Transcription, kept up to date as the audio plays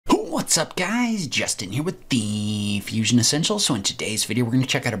What's up guys, Justin here with the Fusion Essentials. So in today's video we're going to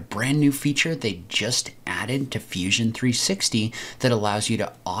check out a brand new feature they just added to Fusion 360 that allows you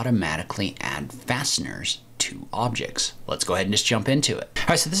to automatically add fasteners to objects. Let's go ahead and just jump into it.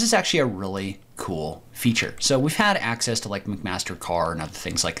 Alright, so this is actually a really cool feature. So we've had access to like McMaster Car and other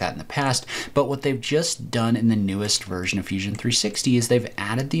things like that in the past, but what they've just done in the newest version of Fusion 360 is they've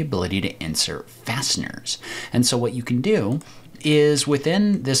added the ability to insert fasteners. And so what you can do is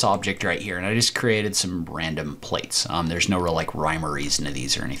within this object right here, and I just created some random plates. There's no real like rhyme or reason to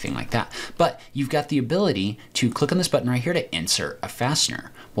these or anything like that, but you've got the ability to click on this button right here to insert a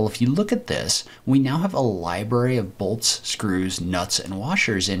fastener. Well, if you look at this, we now have a library of bolts, screws, nuts, and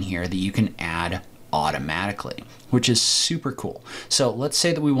washers in here that you can add automatically, which is super cool. So let's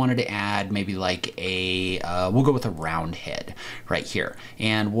say that we wanted to add maybe like a, we'll go with a round head right here,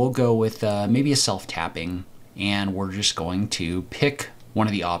 and we'll go with maybe a self-tapping, and we're just going to pick one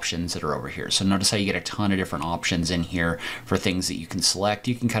of the options that are over here. So notice how you get a ton of different options in here for things that you can select.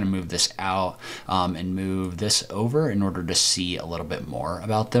 You can kind of move this out and move this over in order to see a little bit more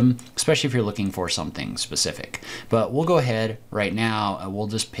about them, especially if you're looking for something specific. But we'll go ahead right now and we'll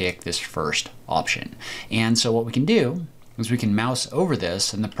just pick this first option. And so what we can do is we can mouse over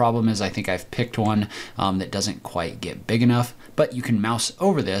this, and the problem is I think I've picked one that doesn't quite get big enough, but you can mouse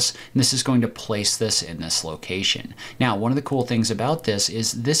over this and this is going to place this in this location. Now, one of the cool things about this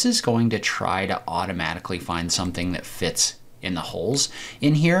is going to try to automatically find something that fits in the holes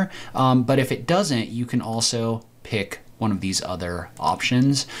in here, but if it doesn't, you can also pick one of these other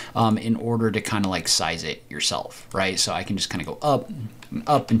options in order to kind of like size it yourself, right? So I can just kind of go up and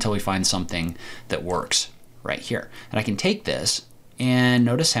up until we find something that works right here. And I can take this and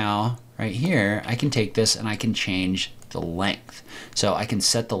notice how right here, I can take this and I can change the length. So I can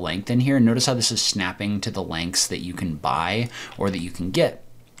set the length in here, and notice how this is snapping to the lengths that you can buy or that you can get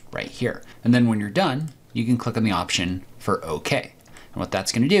right here. And then when you're done, you can click on the option for OK. And what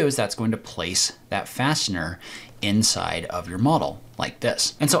that's going to do is that's going to place that fastener inside of your model like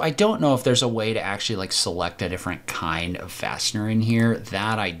this. And so I don't know if there's a way to actually like select a different kind of fastener in here.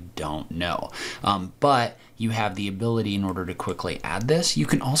 That I don't know. But you have the ability in order to quickly add this. You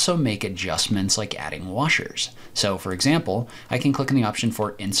can also make adjustments like adding washers. So for example, I can click on the option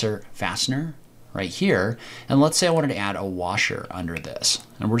for Insert Fastener right here. And let's say I wanted to add a washer under this.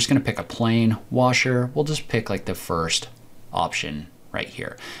 And we're just going to pick a plain washer. We'll just pick like the first option right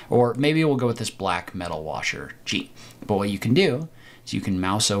here. Or maybe we'll go with this black metal washer G. But what you can do is you can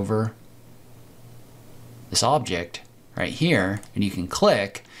mouse over this object right here and you can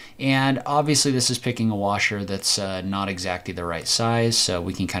click, and obviously this is picking a washer that's not exactly the right size, so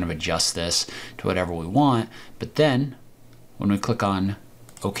we can kind of adjust this to whatever we want. But then when we click on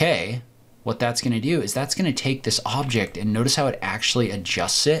OK, what that's going to do is that's going to take this object, and notice how it actually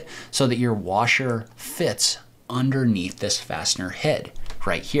adjusts it so that your washer fits underneath this fastener head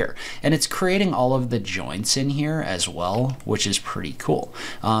right here. And it's creating all of the joints in here as well, which is pretty cool.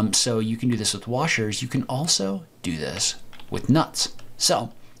 So you can do this with washers. You can also do this with nuts.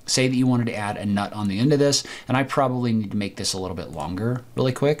 So say that you wanted to add a nut on the end of this, and I probably need to make this a little bit longer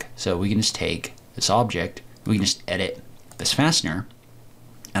really quick. So we can just take this object, we can just edit this fastener,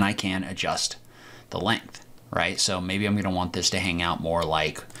 and I can adjust the length, right? So maybe I'm going to want this to hang out more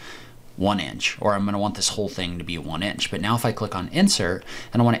like 1 inch, or I'm going to want this whole thing to be 1 inch. But now if I click on Insert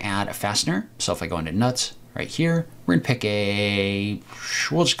and I want to add a fastener, so if I go into Nuts right here, we're going to pick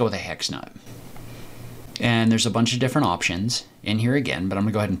we'll just go with a hex nut. And there's a bunch of different options in here again, but I'm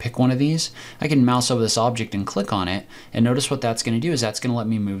going to go ahead and pick one of these. I can mouse over this object and click on it, and notice what that's going to do is that's going to let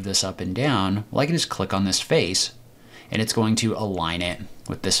me move this up and down. Well, I can just click on this face, and it's going to align it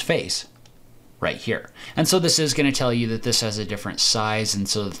with this face right here. And so this is going to tell you that this has a different size, and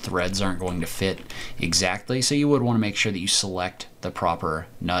so the threads aren't going to fit exactly. So you would want to make sure that you select the proper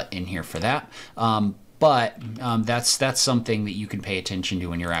nut in here for that. But that's something that you can pay attention to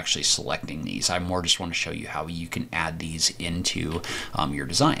when you're actually selecting these. I more just want to show you how you can add these into your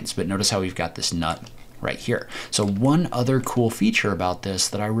designs. But notice how we've got this nut right here. So one other cool feature about this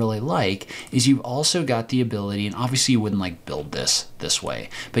that I really like is you've also got the ability, and obviously you wouldn't like build this way,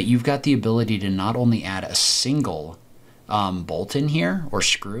 but you've got the ability to not only add a single bolt in here or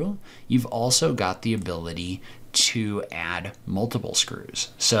screw, you've also got the ability to add multiple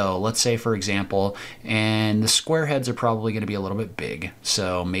screws. So let's say for example, and the square heads are probably going to be a little bit big,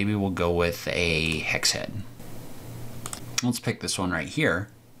 so maybe we'll go with a hex head. Let's pick this one right here.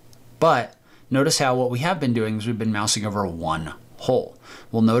 But notice how what we have been doing is we've been mousing over one hole.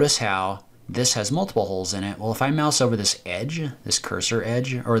 Well, notice how this has multiple holes in it. Well, if I mouse over this edge, this cursor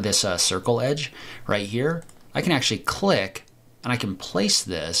edge, or this circle edge right here, I can actually click and I can place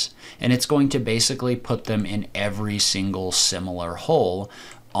this, and it's going to basically put them in every single similar hole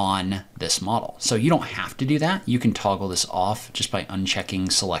on this model. So you don't have to do that. You can toggle this off just by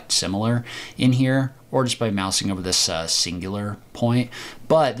unchecking select similar in here, or just by mousing over this singular point.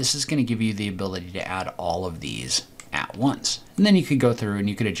 But this is going to give you the ability to add all of these at once. And then you could go through and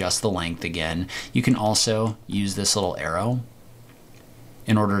you could adjust the length again. You can also use this little arrow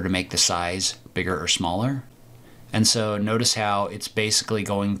in order to make the size bigger or smaller. And so notice how it's basically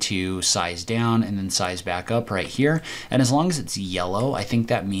going to size down and then size back up right here. And as long as it's yellow, I think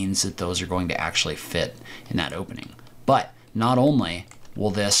that means that those are going to actually fit in that opening. But not only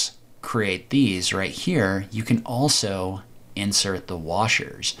will this create these right here, you can also insert the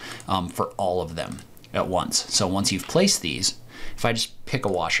washers for all of them at once. So once you've placed these, if I just pick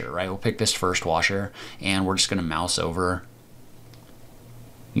a washer, right, we'll pick this first washer and we're just gonna mouse over.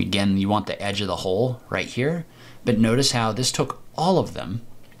 Again, you want the edge of the hole right here, but notice how this took all of them,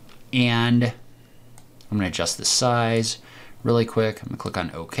 and I'm gonna adjust the size really quick. I'm gonna click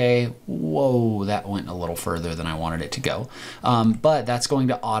on OK. Whoa, that went a little further than I wanted it to go. But that's going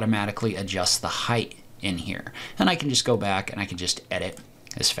to automatically adjust the height in here. And I can just go back and I can just edit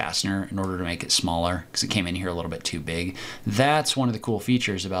this fastener in order to make it smaller because it came in here a little bit too big. That's one of the cool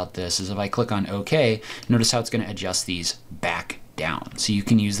features about this is if I click on OK, notice how it's gonna adjust these back down. So you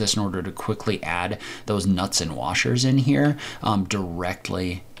can use this in order to quickly add those nuts and washers in here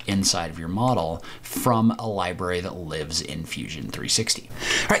directly inside of your model from a library that lives in Fusion 360.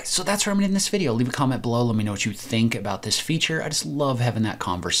 All right, so that's where I'm in this video. Leave a comment below. Let me know what you think about this feature. I just love having that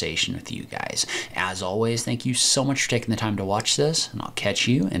conversation with you guys. As always, thank you so much for taking the time to watch this, and I'll catch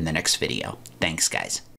you in the next video. Thanks, guys.